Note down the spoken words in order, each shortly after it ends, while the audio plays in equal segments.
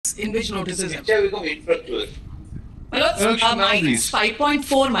notices, in which notices. Which have become infructuous. My lords, mine is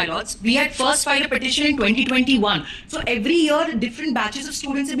 5.4, my lords. We had first filed a petition in 2021. So every year, different batches of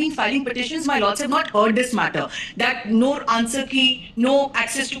students have been filing petitions. My lords have not heard this matter. That no answer key, no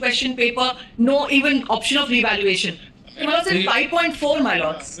access to question paper, no even option of revaluation. My lords, in 5.4, my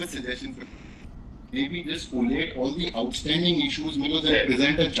lords. Maybe just collate all the outstanding issues, Milos, and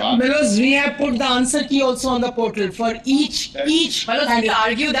present a chart. Because we have put the answer key also on the portal for each. My lords, we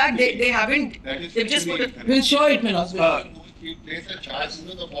argue that they haven't. They've just put it. We'll show it, Milos. You place a chart,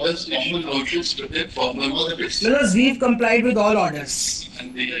 Just issue notice to the formal notice. Milos, we've complied with all orders.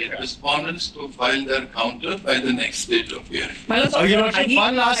 And the respondents to file their counter by the next stage of hearing. My lords, Your Lordship,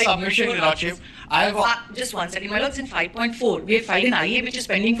 one last submission, Your Lordship. Just one second, my lords, in 5.4, we have filed an IA which is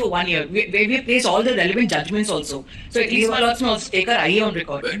pending for 1 year, where we have placed all the relevant judgments also. So at least my lords may also take our IA on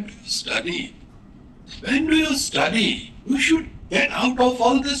record. When do you study? When do you study? You should get out of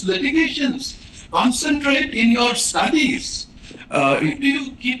all these litigations. Concentrate in your studies. Do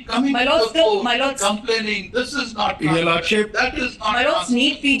you keep coming My to lords, the court my lords. complaining, this is not Your Lordship. that is not My lords,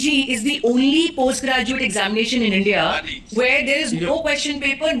 NEET PG is the only postgraduate examination in India where there is no question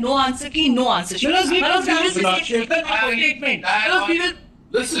paper, no answer key, no answer sheet. Milos, we My lords, we will will say paper Stand- statement. Milos, we will.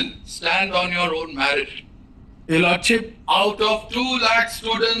 Listen, stand on your own merit. Your Lordship, Out of 2 lakh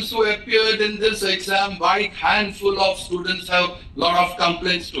students who appeared in this exam, wide handful of students have lot of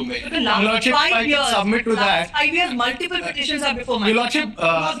complaints to make. The last Lordship, if I 5 can years, submit to last that. 5 years, multiple petitions are before my Your Lordship,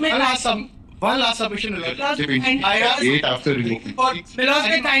 one last submission, Your Lordship. I asked- date after reopening. Milos,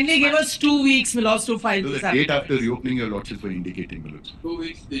 may kindly give us 2 weeks, Milos, to file So this. the date after reopening, your lordship were indicating, Milos. 2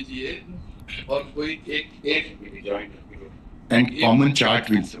 weeks DGA or कोई एक joint. And common chart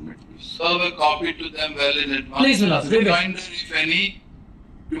will submit. Serve a copy to them well in advance. Please, Milos, we will. Reminder, if any,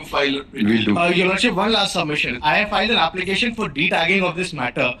 you file a petition. We'll do. Your Lordship, one last submission. I have filed an application for de-tagging of this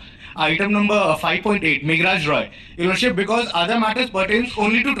matter. Item number 5.8, Migraj Roy. Your Lordship, because other matters pertains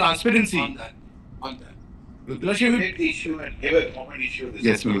only to transparency. On that. Your Lordship, Take the issue and give a common issue.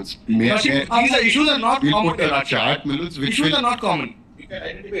 Yes, Milos. Your Lordship, these issues are not We'll common. put Your a Lordship. chart, Milos, which Issues are will not common. You can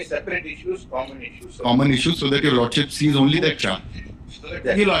identify separate issues, common issues. common issues so that your lordship sees only that chart.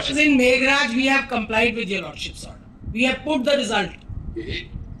 Your Lordship. In Meghraj, we have complied with your lordship's order. We have put the result.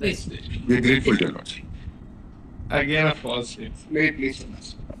 Please. We are grateful to your lordship. Again, a false statement. Wait, please.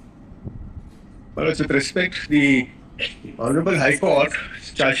 Well, with respect, the Honorable High Court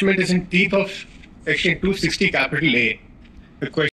judgment is in teeth of Section 260 capital A. The question